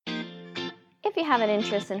If you have an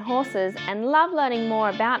interest in horses and love learning more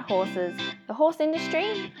about horses, the horse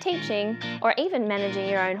industry, teaching, or even managing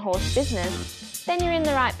your own horse business, then you're in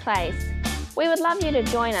the right place. We would love you to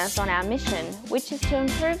join us on our mission, which is to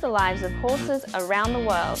improve the lives of horses around the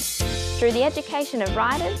world through the education of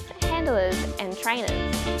riders, handlers, and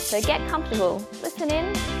trainers. So get comfortable, listen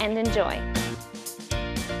in, and enjoy.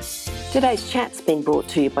 Today's chat's been brought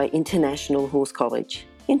to you by International Horse College.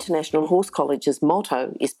 International Horse College's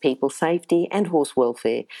motto is people safety and horse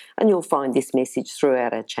welfare, and you'll find this message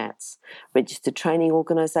throughout our chats. Registered Training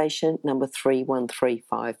Organisation number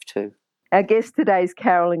 31352. Our guest today is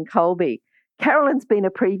Carolyn Colby. Carolyn's been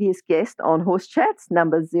a previous guest on Horse Chats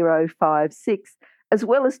number 056, as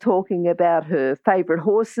well as talking about her favourite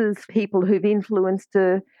horses, people who've influenced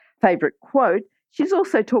her, favourite quote. She's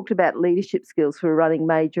also talked about leadership skills for running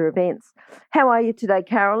major events. How are you today,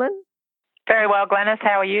 Carolyn? Very well, Glenys.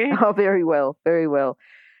 How are you? Oh, very well, very well.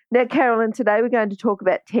 Now, Carolyn, today we're going to talk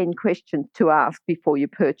about 10 questions to ask before you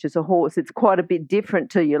purchase a horse. It's quite a bit different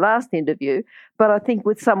to your last interview, but I think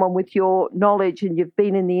with someone with your knowledge and you've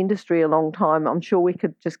been in the industry a long time, I'm sure we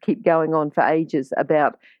could just keep going on for ages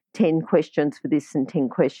about 10 questions for this and 10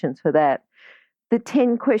 questions for that. The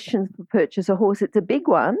 10 questions for purchase a horse, it's a big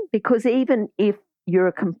one because even if you're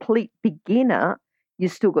a complete beginner,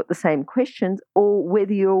 you've still got the same questions, or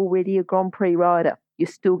whether you're already a Grand Prix rider, you're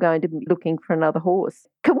still going to be looking for another horse.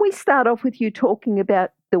 Can we start off with you talking about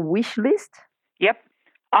the wish list? Yep.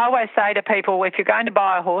 I always say to people, if you're going to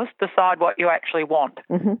buy a horse, decide what you actually want.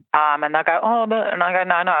 Mm-hmm. And they go, oh, but, and I go,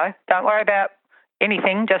 no, don't worry about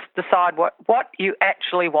anything, just decide what you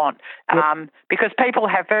actually want. Yep. Because people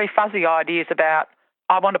have very fuzzy ideas about,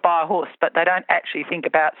 I want to buy a horse, but they don't actually think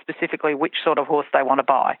about specifically which sort of horse they want to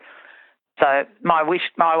buy. So I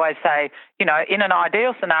always say, in an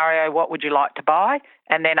ideal scenario, what would you like to buy?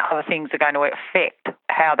 And then other things are going to affect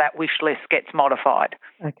how that wish list gets modified.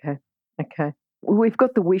 Okay. We've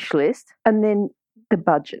got the wish list and then the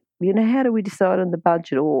budget. How do we decide on the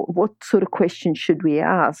budget, or what sort of questions should we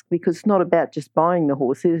ask? Because it's not about just buying the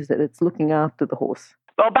horse, is it? It's looking after the horse.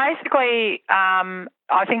 Well, basically,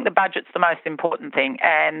 I think the budget's the most important thing.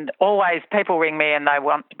 And always people ring me and they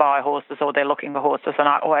want to buy horses or they're looking for horses. And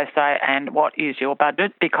I always say, and what is your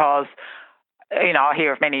budget? Because, I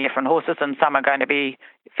hear of many different horses and some are going to be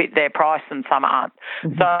fit their price and some aren't.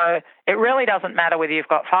 Mm-hmm. So it really doesn't matter whether you've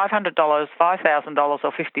got $500, $5,000 or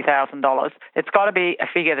 $50,000. It's got to be a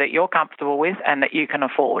figure that you're comfortable with and that you can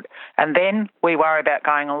afford. And then we worry about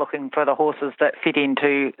going and looking for the horses that fit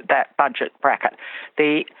into that budget bracket.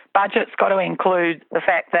 The budget's got to include the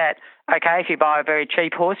fact that, okay, if you buy a very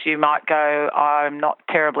cheap horse, you might go, I'm not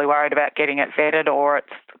terribly worried about getting it vetted, or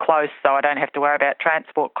it's close so I don't have to worry about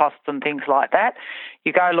transport costs and things like that.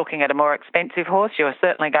 You go looking at a more expensive horse, you're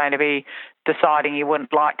certainly going to be deciding you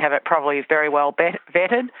wouldn't like to have it probably very well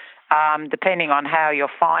vetted. Depending on how you're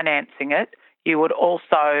financing it, you would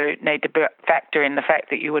also need to factor in the fact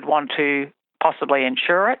that you would want to possibly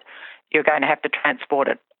insure it. You're going to have to transport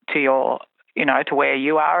it to your, to where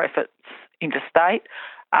you are if it's interstate.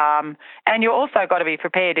 And you've also got to be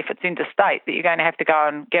prepared if it's interstate that you're going to have to go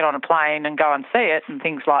and get on a plane and go and see it and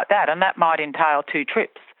things like that. And that might entail 2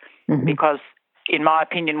 trips because, in my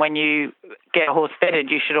opinion, when you get a horse vetted,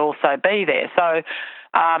 you should also be there. So,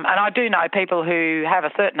 and I do know people who have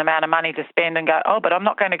a certain amount of money to spend and go, oh, but I'm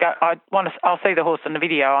not going to go, I'll see the horse in the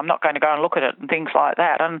video, I'm not going to go and look at it and things like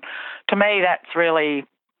that. And to me, that's really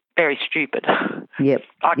very stupid. Yep.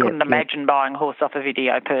 I couldn't imagine buying a horse off a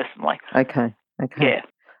video personally. Okay. Yeah.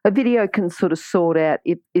 A video can sort of sort out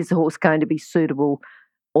is the horse going to be suitable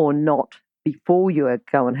or not before you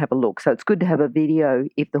go and have a look. So it's good to have a video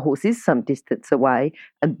if the horse is some distance away,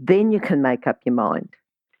 and then you can make up your mind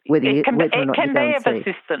whether or not you go and see. It can be of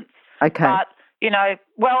assistance. Okay. But,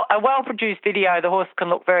 a well-produced video, the horse can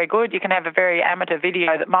look very good. You can have a very amateur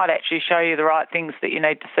video that might actually show you the right things that you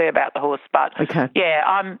need to see about the horse. But, as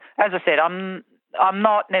I said, I'm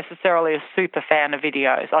not necessarily a super fan of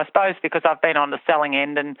videos, I suppose, because I've been on the selling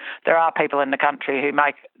end and there are people in the country who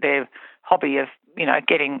make their hobby of,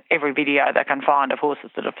 getting every video they can find of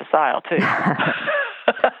horses that are for sale too.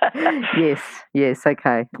 Yes,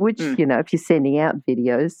 okay. Which, if you're sending out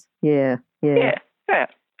videos, yeah.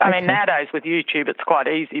 I mean, nowadays with YouTube it's quite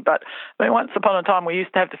easy, but once upon a time we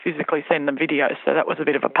used to have to physically send them videos, so that was a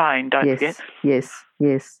bit of a pain, don't forget.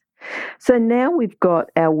 Yes. So now we've got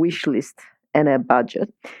our wish list and our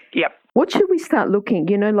budget. Yep. What should we start looking?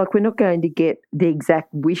 We're not going to get the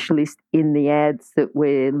exact wish list in the ads that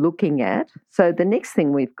we're looking at. So the next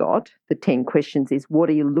thing we've got, the 10 questions, is what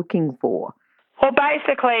are you looking for? Well,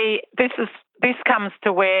 basically, this comes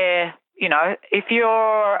to where, if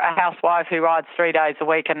you're a housewife who rides 3 days a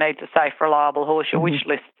week and needs a safe, reliable horse, your wish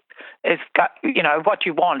list is, what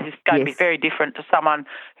you want is going to be very different to someone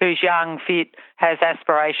who's young, fit, has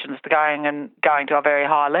aspirations to going to a very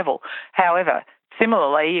high level. However,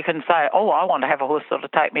 similarly, you can say, I want to have a horse that'll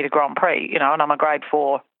take me to Grand Prix, and I'm a grade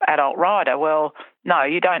 4 adult rider. Well, no,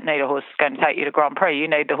 you don't need a horse that's going to take you to Grand Prix. You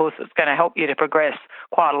need the horse that's going to help you to progress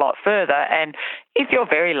quite a lot further. And if you're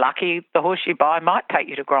very lucky, the horse you buy might take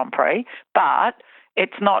you to Grand Prix, but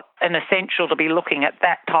it's not an essential to be looking at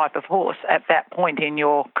that type of horse at that point in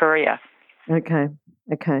your career. Okay.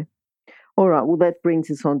 All right, well, that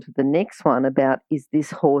brings us on to the next one about, is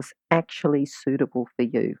this horse actually suitable for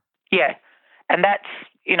you? Yeah, and that's,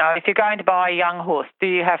 if you're going to buy a young horse, do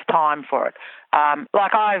you have time for it?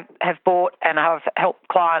 Like I have bought and have helped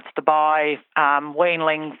clients to buy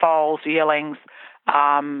weanling foals, yearlings,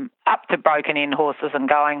 up to broken-in horses and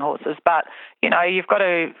going horses. But, you've got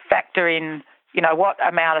to factor in, what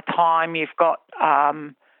amount of time you've got.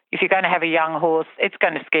 If you're going to have a young horse, it's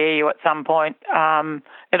going to scare you at some point.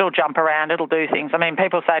 It'll jump around, it'll do things. I mean,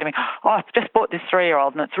 people say to me, I've just bought this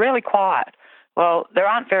 3-year-old and it's really quiet. Well, there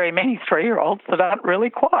aren't very many 3-year-olds that aren't really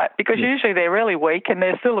quiet because usually they're really weak and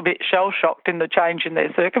they're still a bit shell-shocked in the change in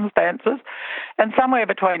their circumstances. And somewhere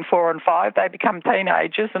between 4 and 5, they become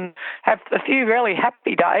teenagers and have a few really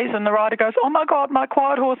happy days and the rider goes, oh, my God, my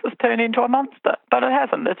quiet horse has turned into a monster. But it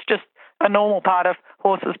hasn't. It's just a normal part of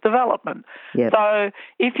horses' development. Yep. So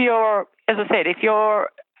if your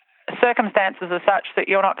circumstances are such that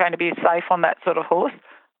you're not going to be safe on that sort of horse,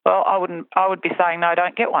 well, I would be saying, no,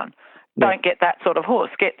 don't get one. Don't get that sort of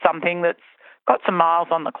horse. Get something that's got some miles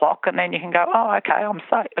on the clock, and then you can go, oh, okay, I'm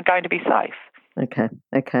going to be safe.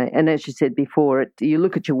 Okay. And as you said before, you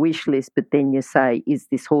look at your wish list, but then you say, is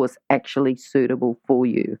this horse actually suitable for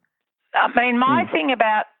you? I mean,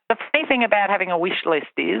 the funny thing about having a wish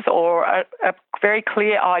list is, or a very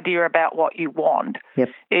clear idea about what you want,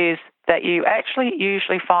 is that you actually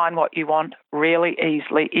usually find what you want really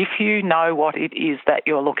easily if you know what it is that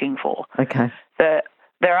you're looking for. Okay.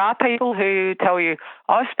 There are people who tell you,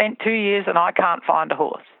 I've spent 2 years and I can't find a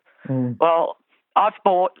horse. Well, I've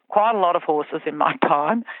bought quite a lot of horses in my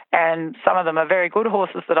time, and some of them are very good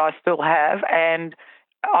horses that I still have, and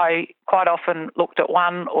I quite often looked at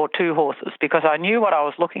 1 or 2 horses because I knew what I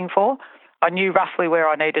was looking for. I knew roughly where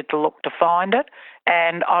I needed to look to find it,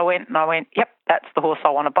 and I went, yep, that's the horse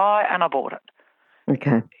I want to buy, and I bought it.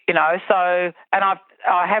 Okay. And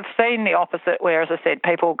I have seen the opposite where, as I said,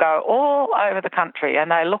 people go all over the country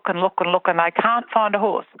and they look and look and look and they can't find a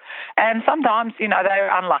horse. And sometimes,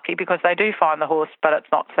 they're unlucky because they do find the horse, but it's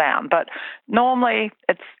not sound. But normally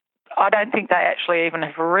I don't think they actually even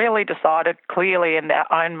have really decided clearly in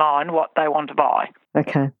their own mind what they want to buy.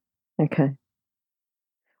 Okay.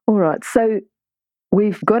 All right. So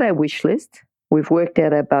we've got our wish list. We've worked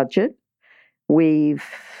out our budget. We've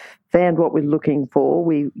found what we're looking for.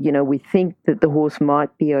 We think that the horse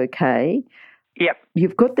might be okay. Yep.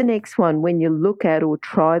 You've got the next one when you look at or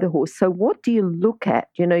try the horse. So what do you look at?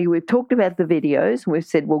 We've talked about the videos and we've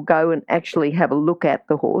said we'll go and actually have a look at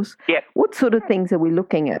the horse. Yep. What sort of things are we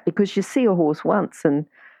looking at? Because you see a horse once and,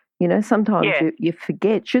 sometimes you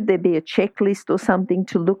forget. Should there be a checklist or something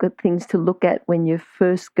to look at when you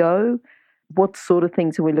first go? What sort of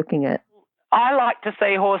things are we looking at? I like to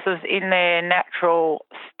see horses in their natural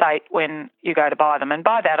state when you go to buy them. And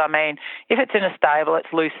by that I mean, if it's in a stable,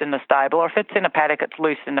 it's loose in the stable, or if it's in a paddock, it's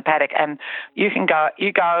loose in the paddock. And you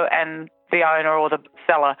go and the owner or the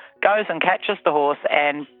seller goes and catches the horse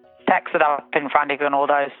and tacks it up in front of you and all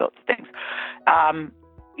those sorts of things.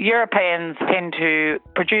 Europeans tend to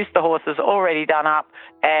produce the horses already done up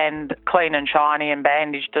and clean and shiny and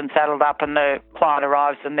bandaged and saddled up, and the client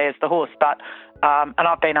arrives and there's the horse. But and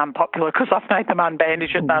I've been unpopular because I've made them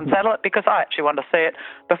unbandage it and unsaddle it because I actually want to see it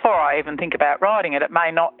before I even think about riding it. It may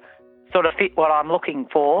not sort of fit what I'm looking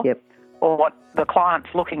for or what the client's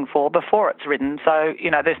looking for before it's ridden. So,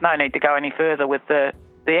 there's no need to go any further with the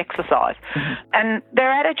exercise. And their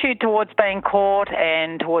attitude towards being caught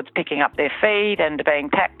and towards picking up their feet and being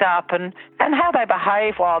tacked up and how they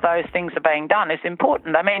behave while those things are being done is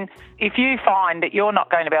important. I mean, if you find that you're not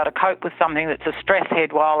going to be able to cope with something that's a stress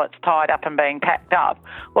head while it's tied up and being tacked up,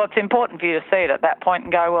 well, it's important for you to see it at that point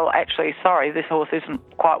and go, well, actually, sorry, this horse isn't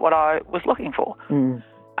quite what I was looking for.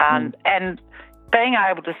 And being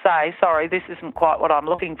able to say, sorry, this isn't quite what I'm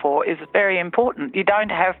looking for is very important. You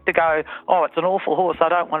don't have to go, oh, it's an awful horse, I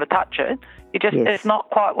don't want to touch it. It's not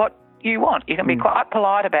quite what you want. You can be quite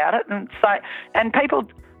polite about it and say, and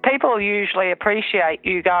people usually appreciate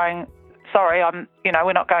you going, sorry,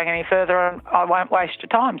 we're not going any further and I won't waste your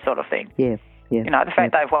time sort of thing. Yeah. Yeah. You know, the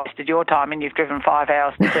fact they've wasted your time and you've driven 5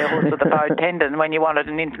 hours to see a horse with a bowed tendon when you wanted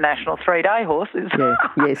an international 3-day horse is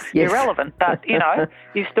yes. irrelevant. But, you know,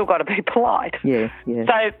 you've still got to be polite. Yeah.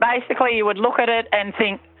 So basically you would look at it and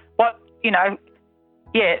think,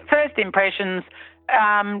 first impressions,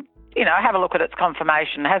 have a look at its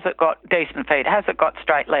conformation. Has it got decent feet? Has it got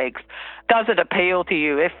straight legs? Does it appeal to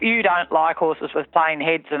you? If you don't like horses with plain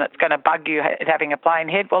heads and it's going to bug you having a plain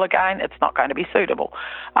head, well, again, it's not going to be suitable.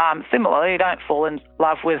 Similarly, don't fall in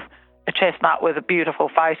love with a chestnut with a beautiful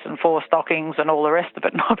face and 4 stockings and all the rest of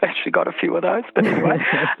it. And I've actually got a few of those, but anyway.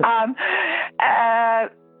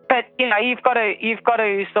 But, you've got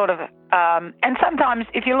to sort of, and sometimes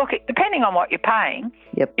if you look at, depending on what you're paying,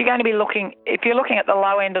 you're going to be if you're looking at the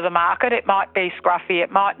low end of the market, it might be scruffy,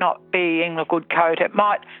 it might not be in a good coat, it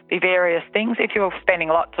might be various things. If you're spending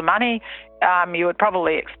lots of money, you would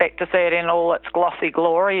probably expect to see it in all its glossy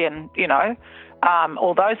glory and,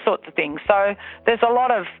 all those sorts of things. So there's a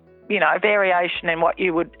lot of, variation in what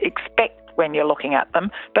you would expect when you're looking at them.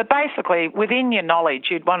 But basically, within your knowledge,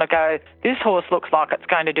 you'd want to go, this horse looks like it's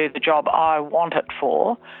going to do the job I want it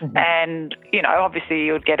for. Mm-hmm. And, obviously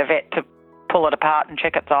you would get a vet to pull it apart and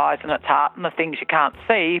check its eyes and its heart and the things you can't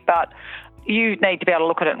see. But you need to be able to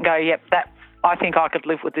look at it and go, yep, I think I could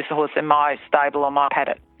live with this horse in my stable or my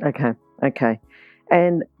paddock. Okay.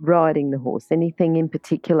 And riding the horse, anything in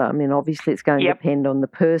particular? I mean, obviously it's going to depend on the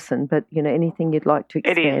person, but, anything you'd like to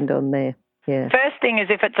expand on there? Yeah. First thing is,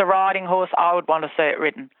 if it's a riding horse, I would want to see it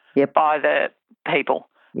ridden by the people.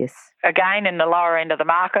 Yes. Again, in the lower end of the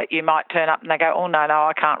market, you might turn up and they go, oh, no,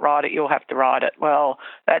 I can't ride it, you'll have to ride it. Well,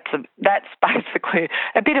 that's basically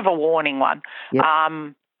a bit of a warning one. Yep.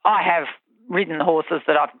 I have ridden horses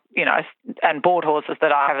that I've, and bought horses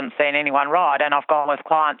that I haven't seen anyone ride, and I've gone with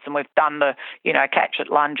clients and we've done the, catch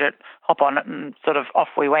it, lunge it, hop on it, and sort of off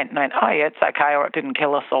we went and went, oh, yeah, it's okay, or it didn't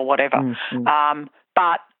kill us or whatever. Mm-hmm.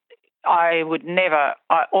 But I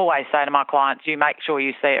always say to my clients, you make sure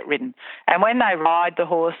you see it ridden. And when they ride the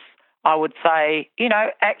horse, I would say,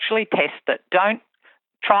 actually test it. Don't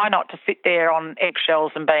try not to sit there on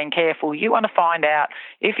eggshells and being careful. You want to find out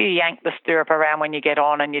if you yank the stirrup around when you get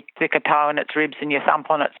on and you stick a toe in its ribs and you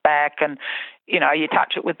thump on its back and, you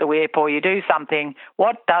touch it with the whip or you do something,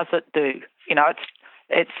 what does it do?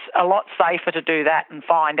 It's a lot safer to do that and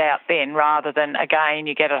find out then rather than, again,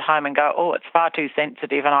 you get it home and go, oh, it's far too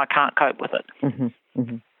sensitive and I can't cope with it. Mm-hmm.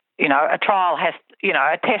 Mm-hmm. A trial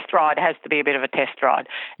a test ride has to be a bit of a test ride.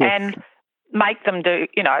 Yes. And make them do,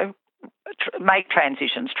 make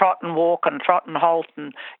transitions, trot and walk and trot and halt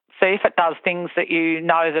and see if it does things that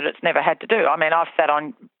that it's never had to do. I mean, I've sat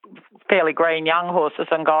on fairly green young horses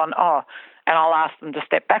and gone, and I'll ask them to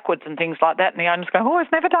step backwards and things like that. And the owners go, oh,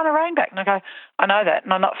 it's never done a reinback. And I go, I know that,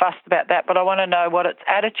 and I'm not fussed about that, but I want to know what its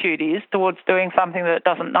attitude is towards doing something that it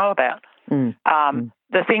doesn't know about.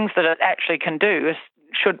 The things that it actually can do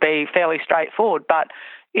should be fairly straightforward. But,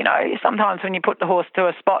 sometimes when you put the horse to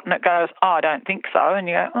a spot and it goes, oh, I don't think so, and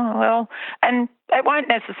you go, oh, well, and it won't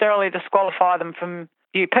necessarily disqualify them from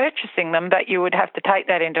you purchasing them, but you would have to take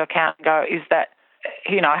that into account and go, is that,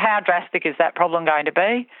 how drastic is that problem going to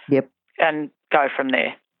be? Yep. And go from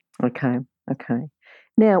there. Okay.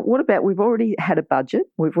 Now, what about, we've already had a budget,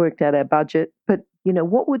 we've worked out our budget, but,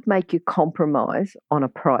 what would make you compromise on a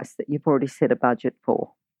price that you've already set a budget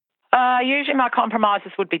for? Usually my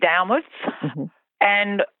compromises would be downwards. Mm-hmm.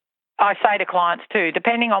 And I say to clients too,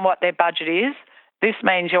 depending on what their budget is, this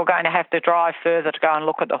means you're going to have to drive further to go and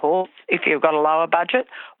look at the horse if you've got a lower budget,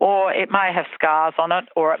 or it may have scars on it,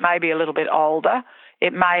 or it may be a little bit older.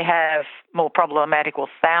 It may have more problematical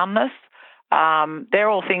soundness. They're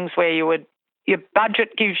all things where your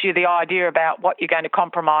budget gives you the idea about what you're going to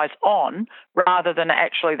compromise on rather than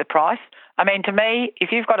actually the price. I mean, to me,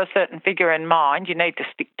 if you've got a certain figure in mind, you need to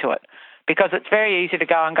stick to it because it's very easy to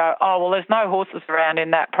go and go, oh, well, there's no horses around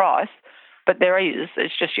in that price, but there is.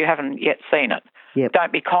 It's just you haven't yet seen it. Yep.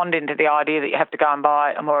 Don't be conned into the idea that you have to go and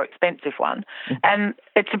buy a more expensive one. Mm-hmm. And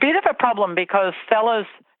it's a bit of a problem because sellers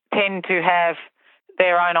tend to have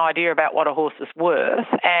their own idea about what a horse is worth,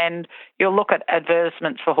 and you'll look at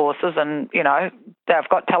advertisements for horses and, they've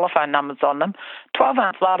got telephone numbers on them. 12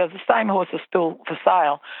 months later, the same horse is still for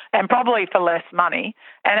sale and probably for less money.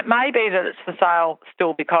 And it may be that it's for sale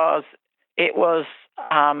still because it was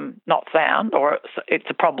not sound or it's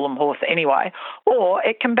a problem horse anyway, or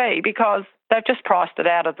it can be because they've just priced it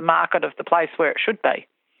out of the market of the place where it should be.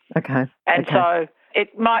 Okay. And so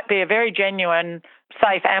it might be a very genuine,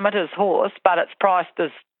 safe amateur's horse, but it's priced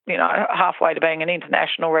as, halfway to being an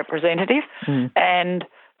international representative. Mm. And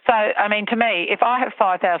so, I mean, to me, if I have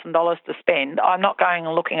 $5,000 to spend, I'm not going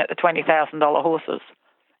and looking at the $20,000 horses.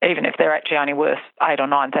 even if they're actually only worth $8,000 or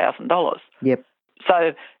 $9,000. Yep.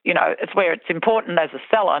 So, it's where it's important as a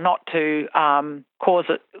seller not to cause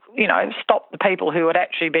it, stop the people who would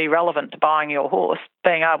actually be relevant to buying your horse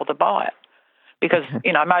being able to buy it. Because,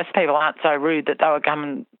 most people aren't so rude that they would come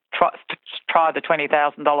and try the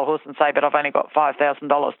 $20,000 horse and say, but I've only got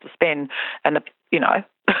 $5,000 to spend. And, it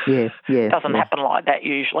doesn't happen like that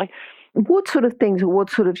usually. What sort of things, or what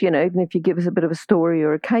sort of, even if you give us a bit of a story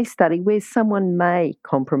or a case study where someone may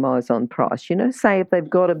compromise on price, say if they've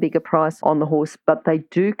got a bigger price on the horse, but they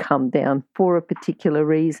do come down for a particular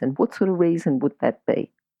reason, what sort of reason would that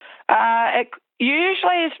be? It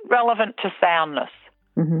usually is relevant to soundness.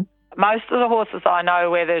 Mm-hmm. Most of the horses I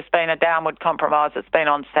know where there's been a downward compromise, it's been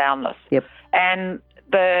on soundness. Yep. And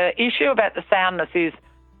the issue about the soundness is,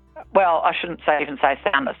 well, I shouldn't even say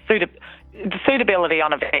soundness, the suitability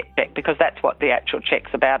on a vet check, because that's what the actual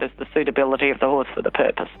check's about, is the suitability of the horse for the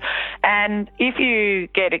purpose. And if you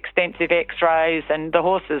get extensive x-rays and the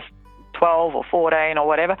horse is 12 or 14 or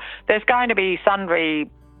whatever, there's going to be sundry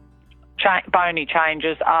bony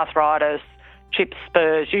changes, arthritis, chips,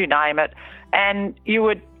 spurs, you name it, and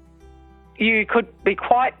you could be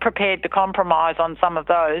quite prepared to compromise on some of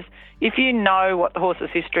those if you know what the horse's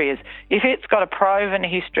history is. If it's got a proven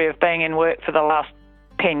history of being in work for the last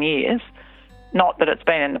 10 years, not that it's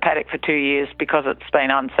been in the paddock for 2 years because it's been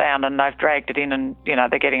unsound and they've dragged it in and,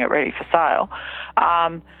 they're getting it ready for sale.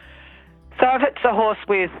 So if it's a horse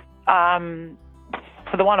with,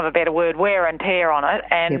 for the want of a better word, wear and tear on it,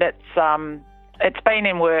 and it's been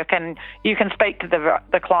in work, and you can speak to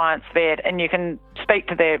the client's vet, and you can speak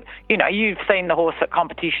to their, you've seen the horse at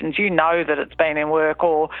competitions, you know that it's been in work,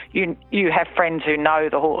 or you have friends who know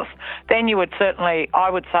the horse, then you would certainly, I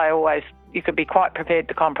would say always, you could be quite prepared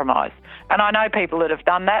to compromise. And I know people that have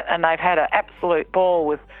done that, and they've had an absolute ball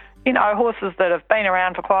with, horses that have been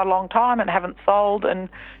around for quite a long time and haven't sold, and,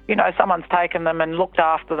 someone's taken them and looked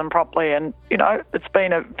after them properly, and, it's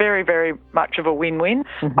been a very, very much of a win-win.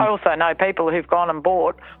 Mm-hmm. I also know people who've gone and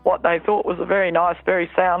bought what they thought was a very nice, very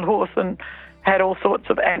sound horse and had all sorts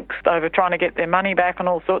of angst over trying to get their money back and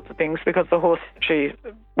all sorts of things because the horse actually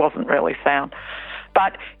wasn't really sound.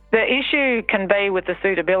 But the issue can be with the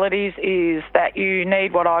suitabilities is that you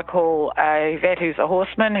need what I call a vet who's a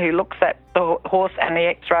horseman, who looks at the horse and the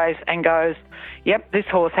x-rays and goes, yep, this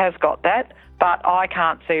horse has got that, but I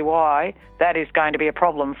can't see why that is going to be a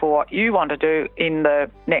problem for what you want to do in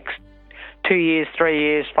the next 2 years, 3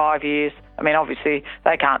 years, 5 years. I mean, obviously,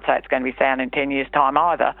 they can't say it's going to be sound in 10 years' time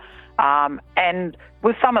either. And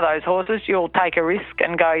with some of those horses, you'll take a risk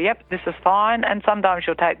and go, yep, this is fine, and sometimes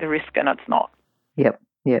you'll take the risk and it's not. Yep.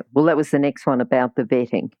 Yeah. Well, that was the next one about the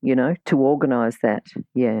vetting, to organise that.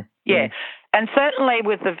 Yeah. Yeah. And certainly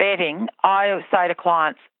with the vetting, I say to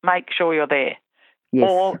clients, make sure you're there. Yes.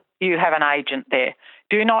 Or you have an agent there.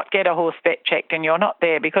 Do not get a horse vet checked and you're not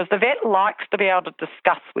there, because the vet likes to be able to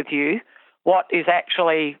discuss with you what is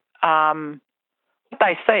actually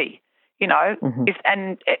they see. Mm-hmm.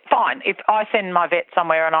 Fine, if I send my vet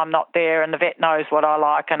somewhere and I'm not there and the vet knows what I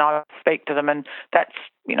like and I speak to them, and that's,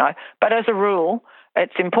 but as a rule,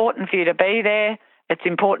 it's important for you to be there. It's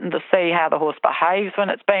important to see how the horse behaves when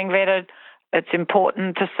it's being vetted. It's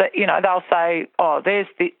important to see, they'll say, oh, there's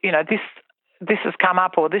the, this has come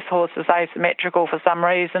up, or this horse is asymmetrical for some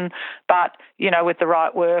reason, but, with the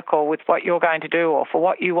right work or with what you're going to do or for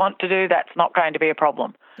what you want to do, that's not going to be a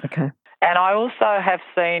problem. Okay. And I also have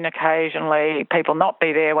seen occasionally people not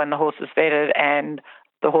be there when the horse is vetted and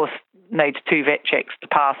the horse needs 2 vet checks to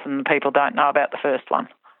pass and people don't know about the first one.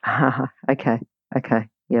 Okay.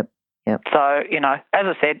 Yep. So, as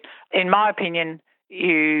I said, in my opinion,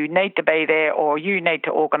 you need to be there, or you need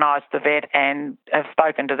to organise the vet, and have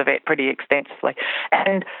spoken to the vet pretty extensively.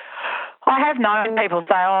 And I have known people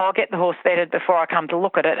say, oh, I'll get the horse vetted before I come to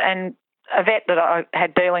look at it. And a vet that I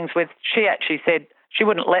had dealings with, she actually said she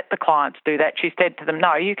wouldn't let the clients do that. She said to them,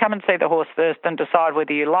 no, you come and see the horse first and decide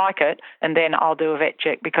whether you like it, and then I'll do a vet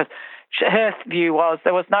check, because her view was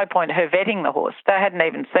there was no point her vetting the horse. They hadn't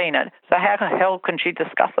even seen it. So how the hell can she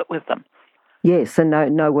discuss it with them? Yes, and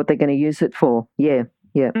know what they're going to use it for. Yeah.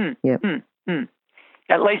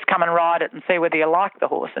 At least come and ride it and see whether you like the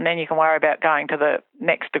horse, and then you can worry about going to the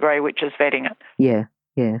next degree, which is vetting it. Yeah,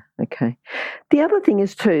 okay. The other thing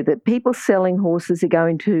is too that people selling horses are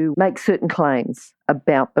going to make certain claims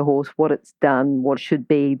about the horse, what it's done, what should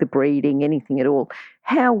be, the breeding, anything at all.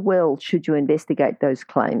 How well should you investigate those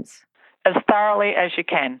claims? As thoroughly as you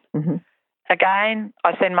can. Mm-hmm. Again,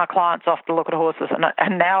 I send my clients off to look at horses,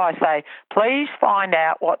 and now I say, please find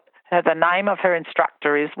out what the name of her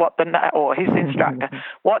instructor is, or his instructor,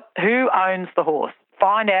 who owns the horse.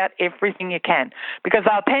 Find out everything you can, because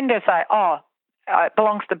they'll tend to say, oh, it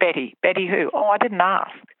belongs to Betty. Betty who? Oh, I didn't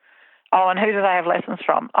ask. Oh, and who do they have lessons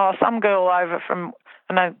from? Oh, some girl over from,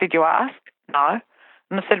 and then, did you ask? No.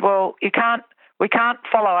 And I said, well, we can't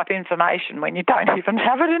follow up information when you don't even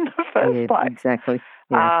have it in the first place. Exactly.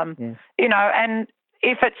 Yeah, You know, and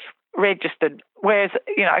if it's registered, whereas,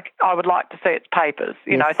 you know, I would like to see its papers,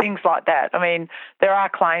 you know, things like that. I mean, there are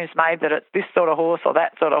claims made that it's this sort of horse or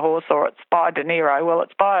that sort of horse or it's by De Niro. Well,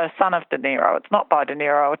 it's by a son of De Niro. It's not by De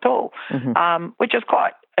Niro at all, which is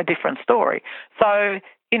quite a different story. So,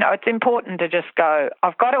 you know, it's important to just go,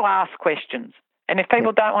 I've got to ask questions. And if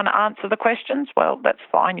people don't want to answer the questions, well, that's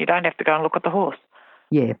fine. You don't have to go and look at the horse.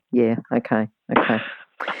 Yeah. Okay.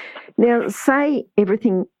 Now, say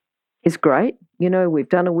everything is great. You know, we've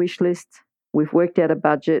done a wish list. We've worked out a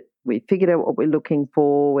budget. We've figured out what we're looking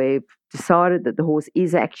for. We've decided that the horse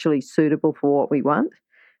is actually suitable for what we want.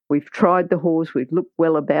 We've tried the horse. We've looked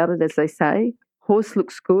well about it, as they say. Horse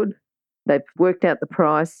looks good. They've worked out the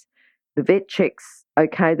price. The vet checks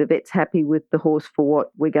okay. The vet's happy with the horse for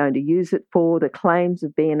what we're going to use it for. The claims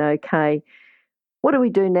have been okay. What do we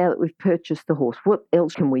do now that we've purchased the horse? What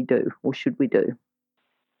else can we do or should we do?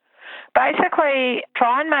 Basically,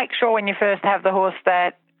 try and make sure when you first have the horse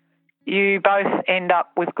that you both end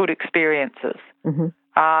up with good experiences. You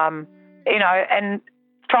know, and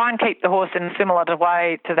try and keep the horse in a similar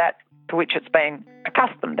way to that to which it's been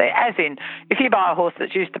accustomed there. As in, if you buy a horse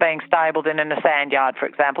that's used to being stabled in a sand yard, for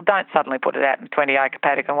example, don't suddenly put it out in a 20-acre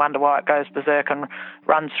paddock and wonder why it goes berserk and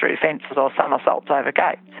runs through fences or somersaults over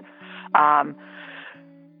gates.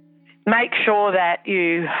 Make sure that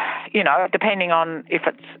you know, depending on if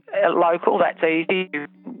it's local, that's easy. You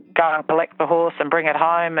go and collect the horse and bring it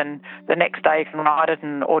home, and the next day you can ride it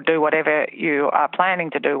or do whatever you are planning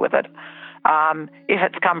to do with it. If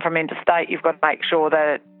it's come from interstate, you've got to make sure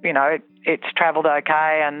that, you know, it's travelled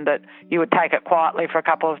okay and that you would take it quietly for a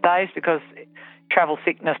couple of days because travel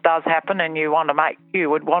sickness does happen and you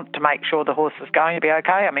would want to make sure the horse is going to be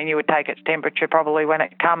okay. I mean, you would take its temperature probably when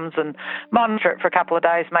it comes and monitor it for a couple of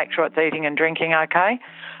days, make sure it's eating and drinking okay.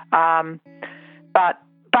 But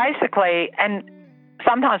basically, and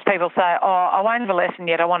sometimes people say, oh, I won't have a lesson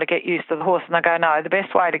yet, I want to get used to the horse. And I go, no, the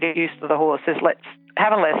best way to get used to the horse is let's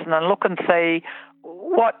have a lesson and look and see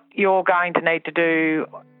what you're going to need to do,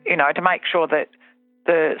 you know, to make sure that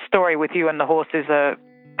the story with you and the horse has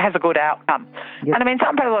a good outcome. Yep. And I mean,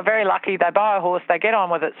 some people are very lucky. They buy a horse, they get on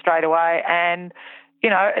with it straight away, and, you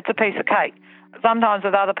know, it's a piece of cake. Sometimes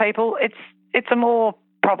with other people, it's a more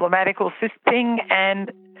problematical thing,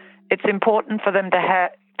 and it's important for them to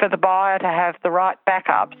for the buyer to have the right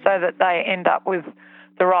backup so that they end up with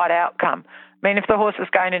the right outcome. I mean, if the horse is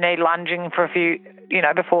going to need lunging for a few, you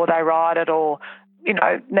know, before they ride it, or, you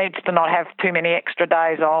know, needs to not have too many extra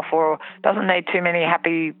days off, or doesn't need too many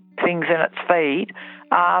happy things in its feed,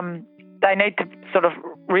 they need to sort of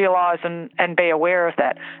realise and be aware of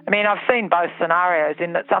that. I mean, I've seen both scenarios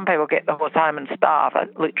in that some people get the horse home and starve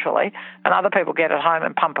it, literally, and other people get it home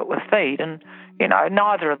and pump it with feed, and, you know,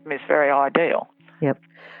 neither of them is very ideal. Yep.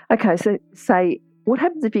 Okay, so say, what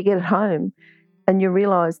happens if you get it home and you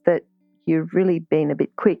realise that you've really been a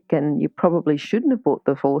bit quick and you probably shouldn't have bought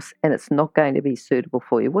the horse and it's not going to be suitable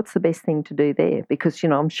for you? What's the best thing to do there? Because, you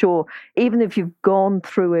know, I'm sure even if you've gone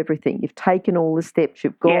through everything, you've taken all the steps,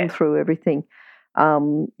 you've gone through everything,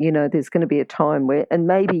 you know, there's going to be a time where, and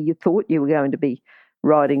maybe you thought you were going to be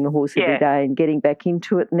riding the horse every day and getting back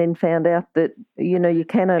into it, and then found out that, you know, you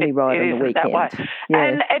can only ride on the weekend. That way. Yeah.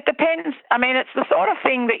 And it depends. I mean, it's the sort of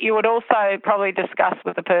thing that you would also probably discuss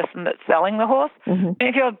with the person that's selling the horse. Mm-hmm.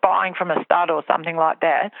 If you're buying from a stud or something like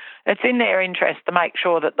that, it's in their interest to make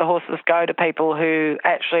sure that the horses go to people who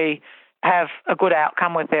actually have a good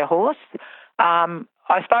outcome with their horse.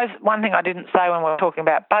 I suppose one thing I didn't say when we were talking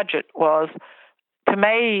about budget was, to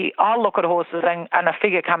me, I'll look at horses and a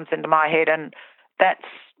figure comes into my head, and that's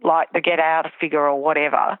like the get out figure or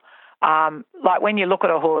whatever. Like when you look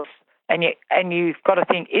at a horse and you've got to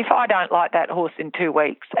think, if I don't like that horse in 2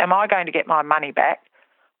 weeks, am I going to get my money back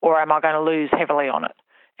or am I going to lose heavily on it?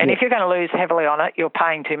 And if you're going to lose heavily on it, you're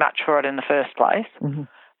paying too much for it in the first place. Mm-hmm.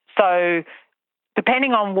 So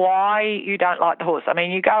depending on why you don't like the horse, I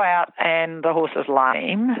mean, you go out and the horse is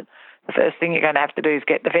lame, the first thing you're going to have to do is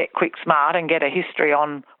get the vet quick smart and get a history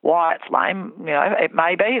on why it's lame. You know, it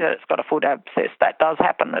may be that it's got a foot abscess. That does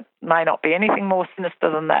happen. It may not be anything more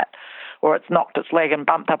sinister than that, or it's knocked its leg and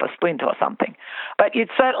bumped up a splint or something. But you'd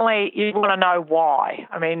want to know why.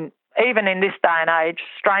 I mean, even in this day and age,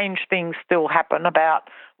 strange things still happen about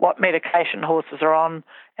what medication horses are on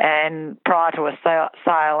and prior to a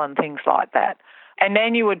sale and things like that. And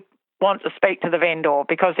then you would want to speak to the vendor,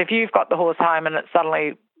 because if you've got the horse home and it's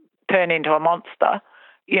suddenly turn into a monster,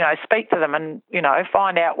 speak to them and,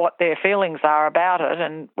 find out what their feelings are about it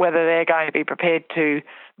and whether they're going to be prepared to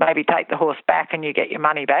maybe take the horse back and you get your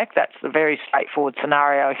money back. That's a very straightforward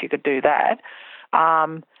scenario if you could do that.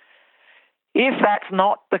 If that's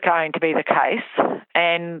not going to be the case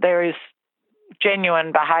and there is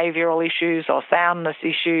genuine behavioural issues or soundness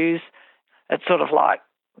issues, it's sort of like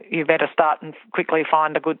you better start and quickly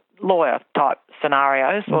find a good lawyer type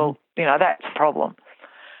scenarios. Mm-hmm. Well, that's a problem.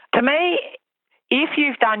 To me, if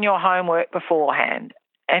you've done your homework beforehand,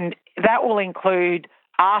 and that will include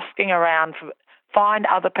asking around, find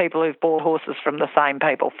other people who've bought horses from the same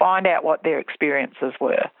people, find out what their experiences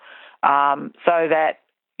were, so that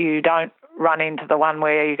you don't run into the one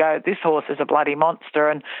where you go, this horse is a bloody monster,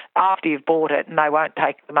 and after you've bought it and they won't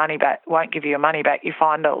take the money back, won't give you your money back, you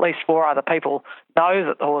find at least 4 other people know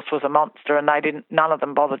that the horse was a monster and none of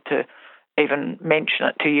them bothered to even mention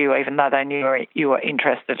it to you, even though they knew you were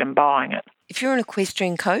interested in buying it. If you're an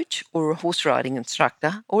equestrian coach or a horse riding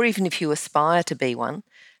instructor, or even if you aspire to be one,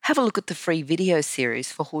 have a look at the free video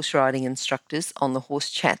series for horse riding instructors on the Horse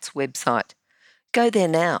Chats website. Go there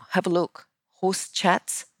now, have a look,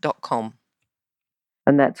 horsechats.com.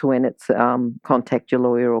 And that's when it's contact your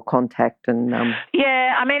lawyer or contact and...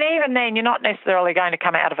 Yeah, I mean, even then, you're not necessarily going to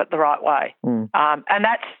come out of it the right way. Mm. And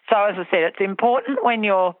that's, so as I said, it's important when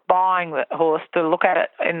you're buying the horse to look at it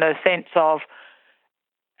in the sense of,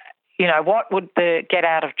 what would the get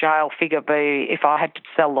out of jail figure be if I had to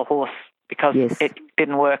sell the horse because it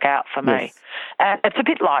didn't work out for me? Yes. It's a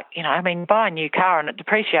bit like, buy a new car and it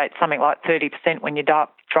depreciates something like 30% when you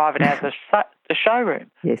drive it out of the showroom.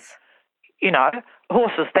 Yes.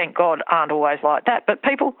 Horses, thank God, aren't always like that, but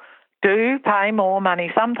people do pay more money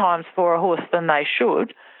sometimes for a horse than they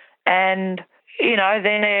should, and,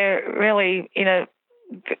 then they're really in a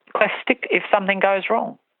cleft stick if something goes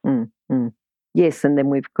wrong. Yes, and then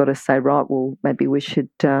we've got to say, right, well, maybe we should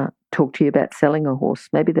talk to you about selling a horse.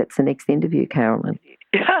 Maybe that's the next interview, Carolyn.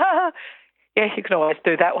 Yes, you can always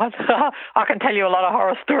do that one. I can tell you a lot of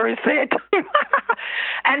horror stories there too.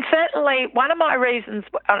 And certainly one of my reasons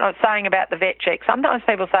I was saying about the vet check, sometimes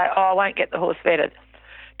people say, I won't get the horse vetted.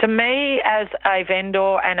 To me, as a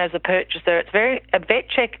vendor and as a purchaser, a vet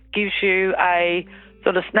check gives you a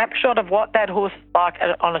sort of snapshot of what that horse is like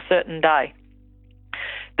on a certain day.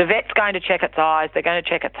 The vet's going to check its eyes, they're going to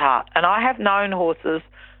check its heart. And I have known horses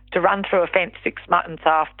to run through a fence 6 months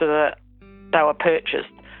after they were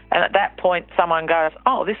purchased. And at that point, someone goes,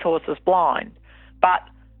 this horse is blind. But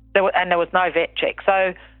there was no vet check.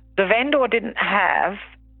 So the vendor didn't have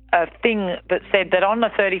a thing that said that on the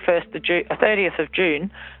 30th of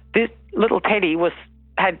June, this little Teddy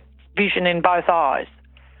had vision in both eyes.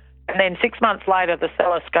 And then 6 months later, the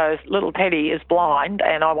seller goes, little Teddy is blind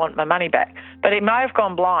and I want my money back. But he may have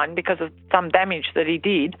gone blind because of some damage that he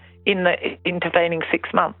did in the intervening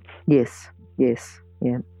 6 months. Yes, yeah.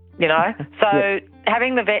 So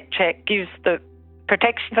having the vet check gives the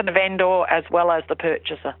protection for the vendor as well as the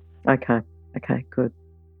purchaser. Okay, good.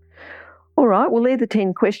 All right, well, they're the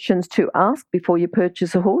 10 questions to ask before you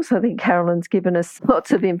purchase a horse. I think Carolyn's given us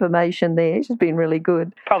lots of information there. She's been really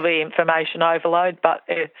good. Probably information overload, but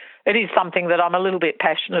it is something that I'm a little bit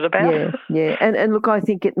passionate about. Yeah. And look, I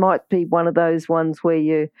think it might be one of those ones where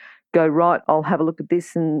you go, right, I'll have a look at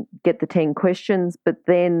this and get the 10 questions, but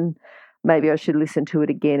then maybe I should listen to it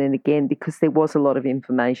again and again because there was a lot of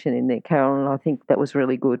information in there, Carolyn. I think that was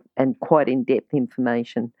really good and quite in-depth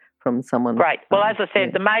information from someone. Great. Well, as I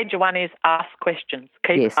said, the major one is ask questions.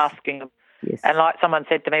 Keep asking them. Yes. And like someone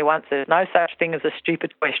said to me once, there's no such thing as a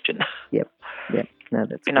stupid question. Yep. No,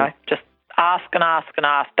 that's good. Just ask and ask and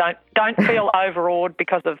ask. Don't feel overawed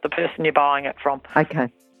because of the person you're buying it from.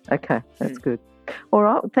 Okay. That's good. All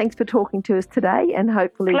right. Well, thanks for talking to us today, and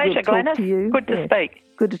hopefully Pleasure, we'll talk Glenys. to you. Good to speak.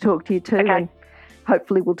 Good to talk to you too. Okay. And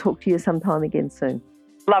hopefully we'll talk to you sometime again soon.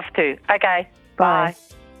 Love to. Okay. Bye.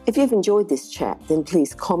 If you've enjoyed this chat, then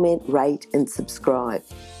please comment, rate and subscribe.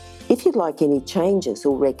 If you'd like any changes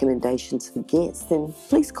or recommendations for guests, then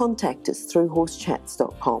please contact us through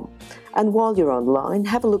horsechats.com. And while you're online,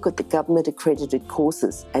 have a look at the government-accredited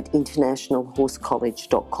courses at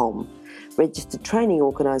internationalhorsecollege.com. Registered Training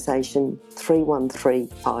Organisation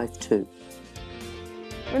 31352.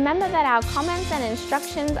 Remember that our comments and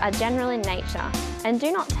instructions are general in nature and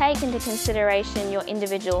do not take into consideration your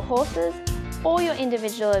individual horses or your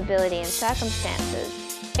individual ability and circumstances.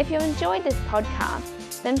 If you enjoyed this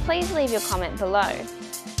podcast, then please leave your comment below.